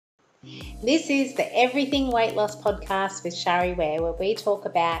This is the Everything Weight Loss podcast with Shari Ware, where we talk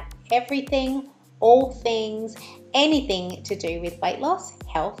about everything, all things, anything to do with weight loss,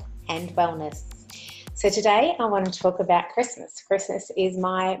 health, and wellness. So today I want to talk about Christmas. Christmas is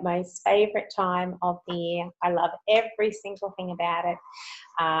my most favourite time of the year. I love every single thing about it.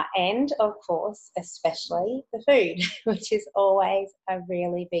 And of course, especially the food, which is always a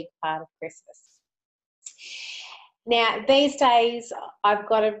really big part of Christmas. Now, these days, I've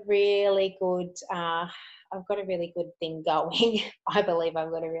got a really good thing going. I believe I've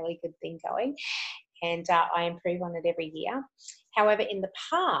got a really good thing going, and I improve on it every year. However, in the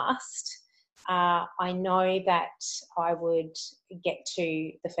past, I know that I would get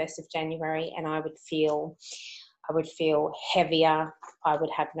to the 1st of January and I would feel heavier. I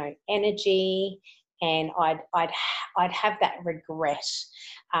would have no energy, and I'd have that regret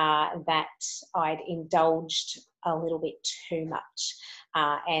that I'd indulged a little bit too much,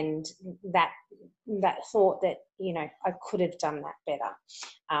 and that thought that I could have done that better.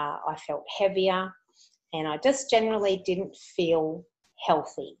 I felt heavier, and I just generally didn't feel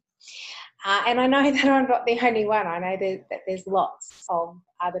healthy. And I know that I'm not the only one. I know that there's lots of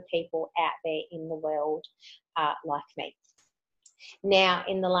other people out there in the world like me. Now,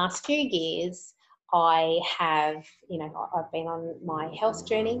 in the last few years, I've been on my health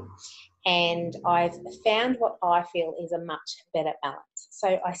journey, and I've found what I feel is a much better balance.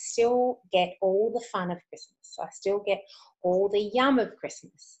 So I still get all the fun of Christmas. I still get all the yum of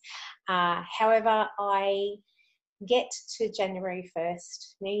Christmas. However, I get to January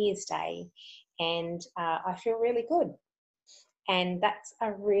 1st, New Year's Day, and I feel really good. And that's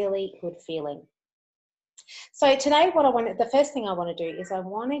a really good feeling. So today the first thing I want to do is I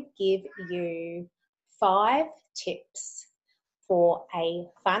want to give you 5 tips for a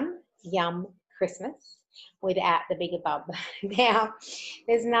fun, yum Christmas without the bigger bum. Now,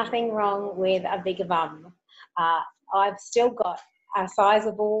 there's nothing wrong with a bigger bum. I've still got a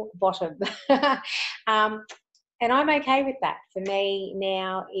sizable bottom. And I'm okay with that. For me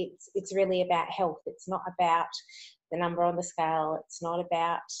now, it's really about health. It's not about the number on the scale. It's not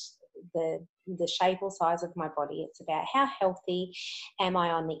about the shape or size of my body. It's about how healthy am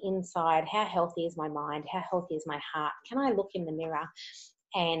I on the inside? How healthy is my mind? How healthy is my heart? Can I look in the mirror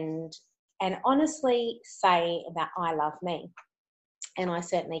and honestly say that I love me? And I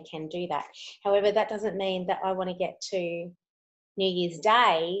certainly can do that. However, that doesn't mean that I want to get to New Year's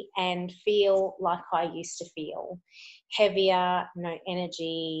Day and feel like I used to feel. Heavier, no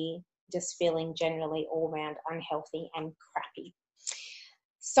energy, just feeling generally all round unhealthy and crappy.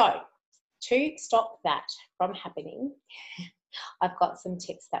 So to stop that from happening, I've got some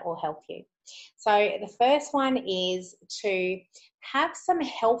tips that will help you. So the first one is to have some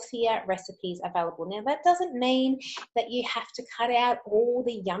healthier recipes available. Now, that doesn't mean that you have to cut out all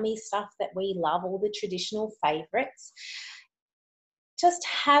the yummy stuff that we love, all the traditional favorites. Just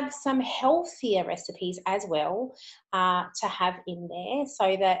have some healthier recipes as well to have in there,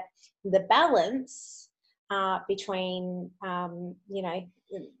 so that the balance between,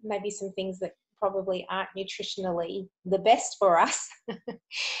 maybe some things that probably aren't nutritionally the best for us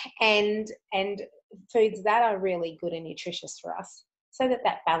and foods that are really good and nutritious for us, so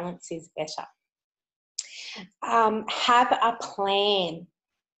that balance is better. Have a plan.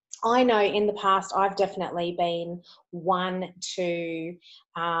 I know in the past I've definitely been one to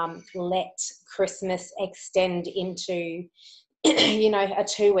let Christmas extend into, a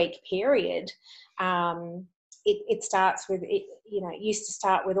 2-week period. It starts with, it used to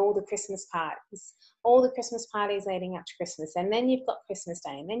start with all the Christmas parties leading up to Christmas, and then you've got Christmas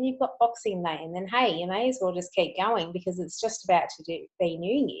Day, and then you've got Boxing Day, and then, hey, you may as well just keep going because it's just about to be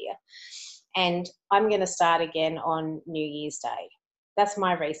New Year. And I'm going to start again on New Year's Day. That's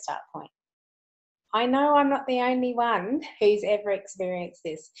my restart point. I know I'm not the only one who's ever experienced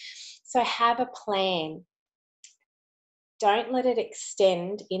this. So have a plan. Don't let it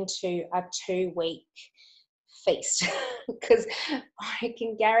extend into a 2-week feast, because I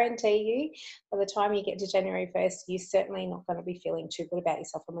can guarantee you by the time you get to January 1st, you're certainly not going to be feeling too good about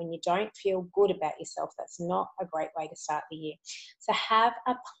yourself. And when you don't feel good about yourself, that's not a great way to start the year. So have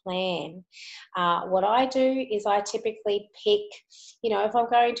a plan. What I do is I typically pick, if I'm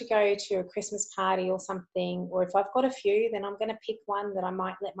going to go to a Christmas party or something, or if I've got a few, then I'm going to pick one that I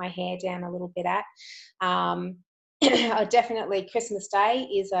might let my hair down a little bit at. Definitely Christmas Day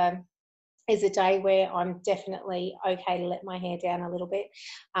is a day where I'm definitely okay to let my hair down a little bit.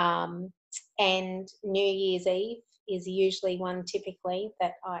 And New Year's Eve is usually one typically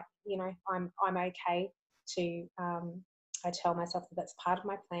that I'm okay to, I tell myself that that's part of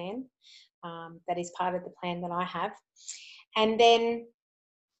my plan. That is part of the plan that I have. And then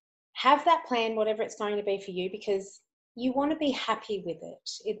have that plan, whatever it's going to be for you, because you want to be happy with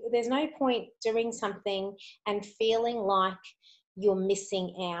it. There's no point doing something and feeling like you're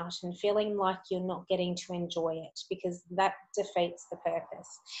missing out and feeling like you're not getting to enjoy it, because that defeats the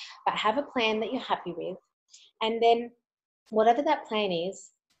purpose. But have a plan that you're happy with, and then whatever that plan is,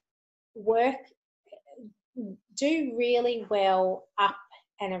 do really well up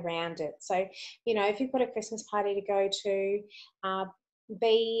and around it. So, if you've got a Christmas party to go to,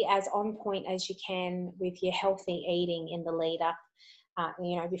 be as on point as you can with your healthy eating in the lead up,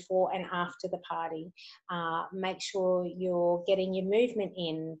 before and after the party. Make sure you're getting your movement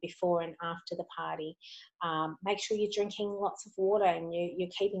in before and after the party. Make sure you're drinking lots of water and you're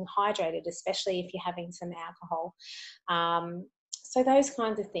keeping hydrated, especially if you're having some alcohol. So those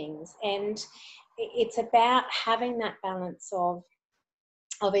kinds of things. And it's about having that balance of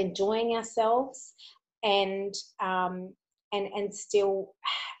enjoying ourselves and still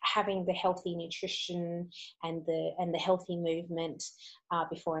having the healthy nutrition and the healthy movement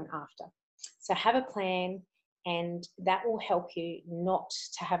before and after. So have a plan, and that will help you not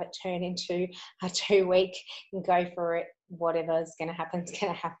to have it turn into a 2-week and go for it. Whatever's going to happen is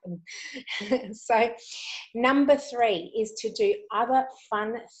going to happen. So number 3 is to do other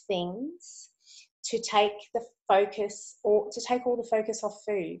fun things to take the focus, or to take all the focus off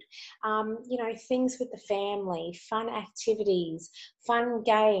food. Things with the family, fun activities, fun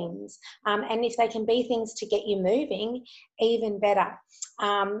games, and if they can be things to get you moving, even better.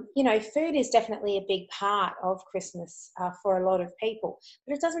 Food is definitely a big part of Christmas for a lot of people,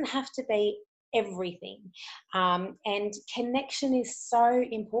 but it doesn't have to be everything. And connection is so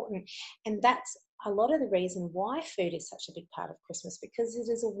important, and that's a lot of the reason why food is such a big part of Christmas, because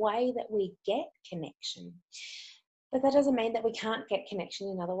it is a way that we get connection. But that doesn't mean that we can't get connection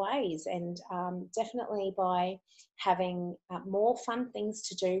in other ways. And definitely by having more fun things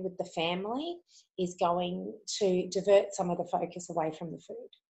to do with the family is going to divert some of the focus away from the food.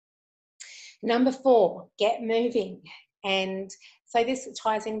 Number 4, get moving. And so this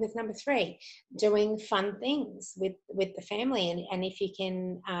ties in with number 3, doing fun things with the family. And if you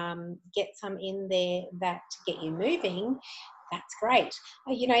can get some in there that get you moving, that's great.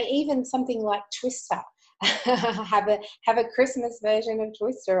 Even something like Twister. have a Christmas version of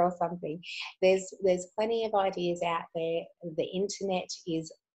Twister or something. There's plenty of ideas out there. The internet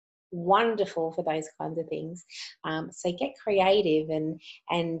is wonderful for those kinds of things. So get creative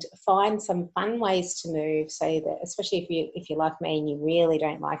and find some fun ways to move, so that, especially if you're like me and you really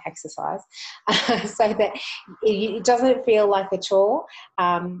don't like exercise, so that it doesn't feel like a chore,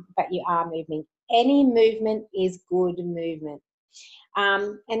 but you are moving. Any movement is good movement.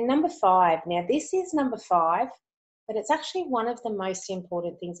 And number 5, now this is number 5, but it's actually one of the most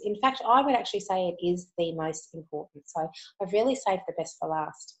important things. In fact, I would actually say it is the most important. So I've really saved the best for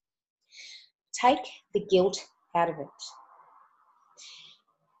last. Take the guilt out of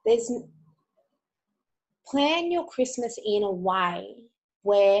it. Plan your Christmas in a way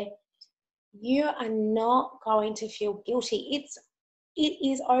where you are not going to feel guilty. It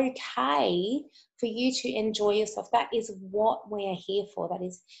is okay for you to enjoy yourself. That is what we are here for. That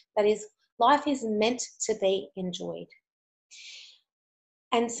is life is meant to be enjoyed.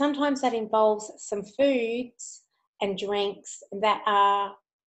 And sometimes that involves some foods and drinks that are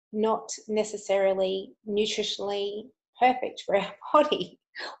not necessarily nutritionally perfect for our body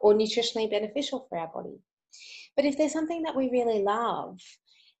or nutritionally beneficial for our body. But if there's something that we really love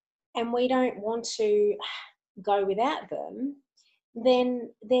and we don't want to go without them, then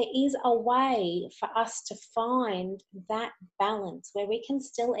there is a way for us to find that balance where we can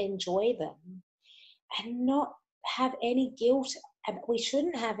still enjoy them and not have any guilt. We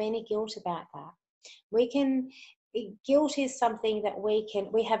shouldn't have any guilt about that. Guilt is something that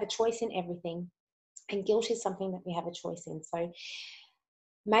we have a choice in everything, and guilt is something that we have a choice in. So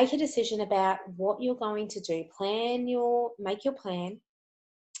make a decision about what you're going to do. Make your plan,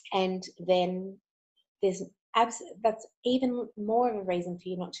 and then that's even more of a reason for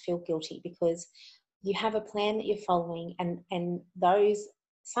you not to feel guilty, because you have a plan that you're following, and those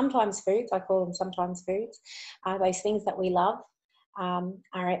sometimes foods, I call them sometimes foods, those things that we love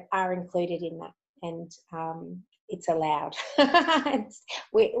are included in that, and it's allowed.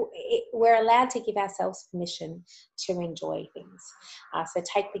 We're allowed to give ourselves permission to enjoy things. So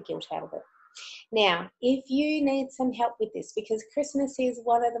take the guilt out of it. Now, if you need some help with this, because Christmas is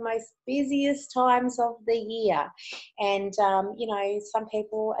one of the most busiest times of the year, and some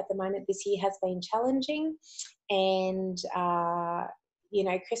people at the moment this year has been challenging, and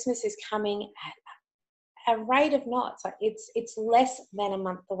Christmas is coming at a rate of knots. It's less than a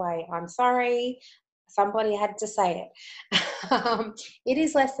month away. I'm sorry. Somebody had to say it. It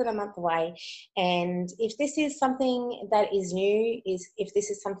is less than a month away. And if this is something that is new, if this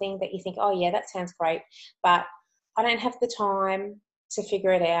is something that you think, oh yeah, that sounds great, but I don't have the time to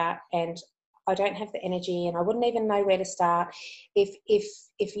figure it out, and I don't have the energy, and I wouldn't even know where to start. If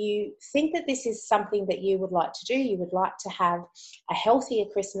you think that this is something that you would like to do, you would like to have a healthier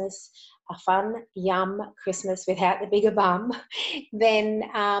Christmas, a fun, yum Christmas without the bigger bum, then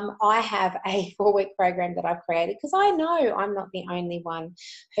I have a 4-week program that I've created, because I know I'm not the only one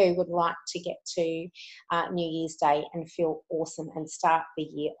who would like to get to New Year's Day and feel awesome and start the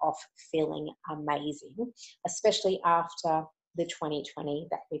year off feeling amazing, especially after the 2020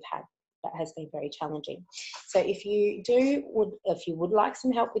 that we've had. That has been very challenging. So if you would like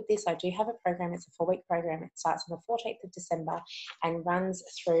some help with this, I do have a program. It's a 4-week program. It starts on the 14th of December and runs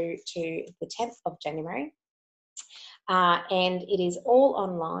through to the 10th of January. And it is all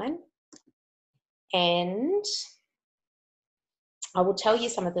online. And I will tell you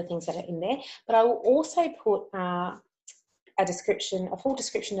some of the things that are in there, but I will also put a full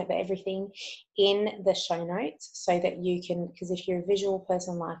description of everything in the show notes, so that you can, because if you're a visual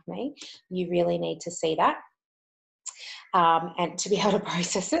person like me, you really need to see that and to be able to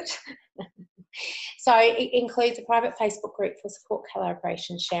process it. So it includes a private Facebook group for support,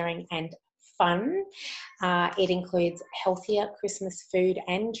 collaboration, sharing and fun. It includes healthier Christmas food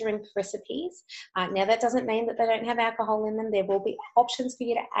and drink recipes. Now that doesn't mean that they don't have alcohol in them. There will be options for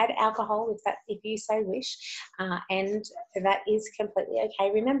you to add alcohol if you so wish, and that is completely okay.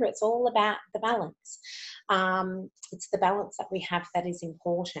 Remember, it's all about the balance. It's the balance that we have that is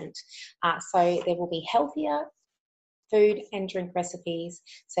important. So there will be healthier food and drink recipes,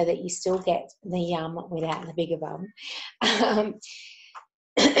 so that you still get the yum without the bigger bum.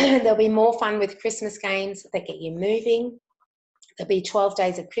 There'll be more fun with Christmas games that get you moving. There'll be 12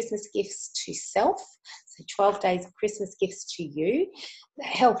 days of Christmas gifts to self, so 12 days of Christmas gifts to you that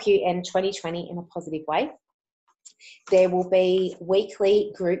help you end 2020 in a positive way. There will be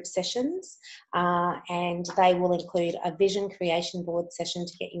weekly group sessions, and they will include a vision creation board session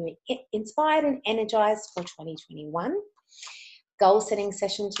to get you inspired and energized for 2021, goal setting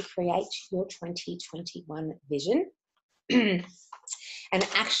session to create your 2021 vision, an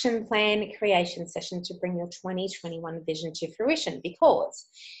action plan creation session to bring your 2021 vision to fruition, because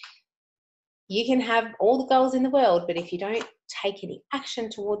you can have all the goals in the world, but if you don't take any action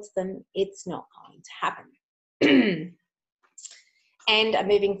towards them, it's not going to happen. And a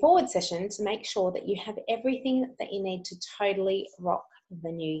moving forward session to make sure that you have everything that you need to totally rock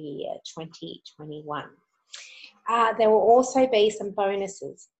the new year, 2021. There will also be some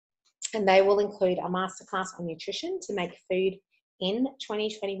bonuses, and they will include a masterclass on nutrition to make food in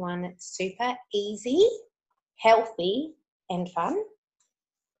 2021 super easy, healthy and fun.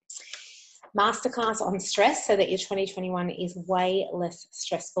 Masterclass on stress, so that your 2021 is way less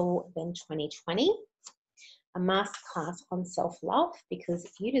stressful than 2020. A masterclass on self-love, because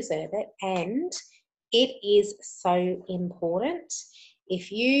you deserve it, and it is so important. If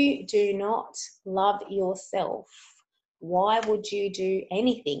you do not love yourself, why would you do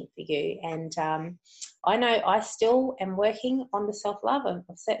anything for you? And I know I still am working on the self-love. I've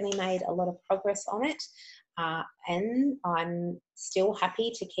certainly made a lot of progress on it, and I'm still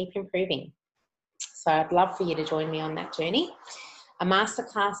happy to keep improving. So I'd love for you to join me on that journey. A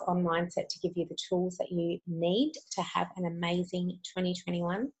masterclass on mindset to give you the tools that you need to have an amazing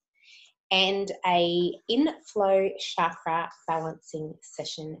 2021, and a inflow chakra balancing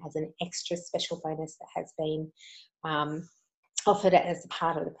session as an extra special bonus that has been offered as a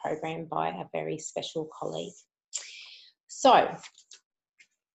part of the program by a very special colleague. So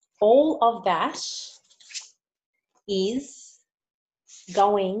all of that is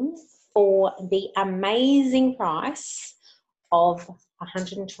going for the amazing price of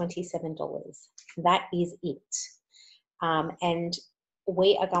 $127. That is it. And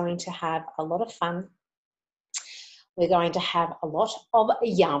we are going to have a lot of fun. We're going to have a lot of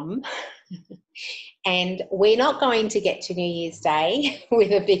yum. And we're not going to get to New Year's Day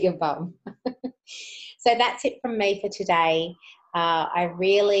with a bigger bum. So that's it from me for today. I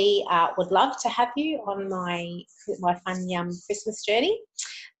really would love to have you on my Fun Yum Christmas journey.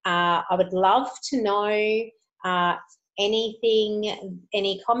 I would love to know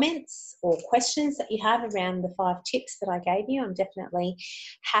any comments or questions that you have around the 5 tips that I gave you. I'm definitely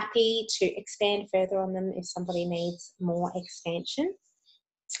happy to expand further on them if somebody needs more expansion.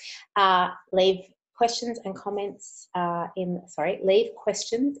 Leave questions and comments leave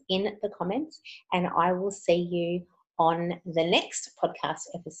questions in the comments, and I will see you on the next podcast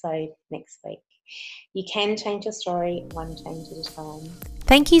episode next week. You can change your story one change at a time.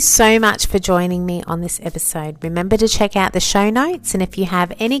 Thank you so much for joining me on this episode. Remember to check out the show notes, and if you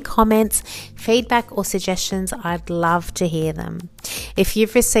have any comments, feedback or suggestions, I'd love to hear them. If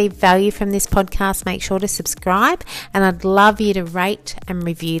you've received value from this podcast, make sure to subscribe, and I'd love you to rate and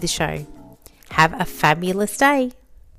review the show. Have a fabulous day.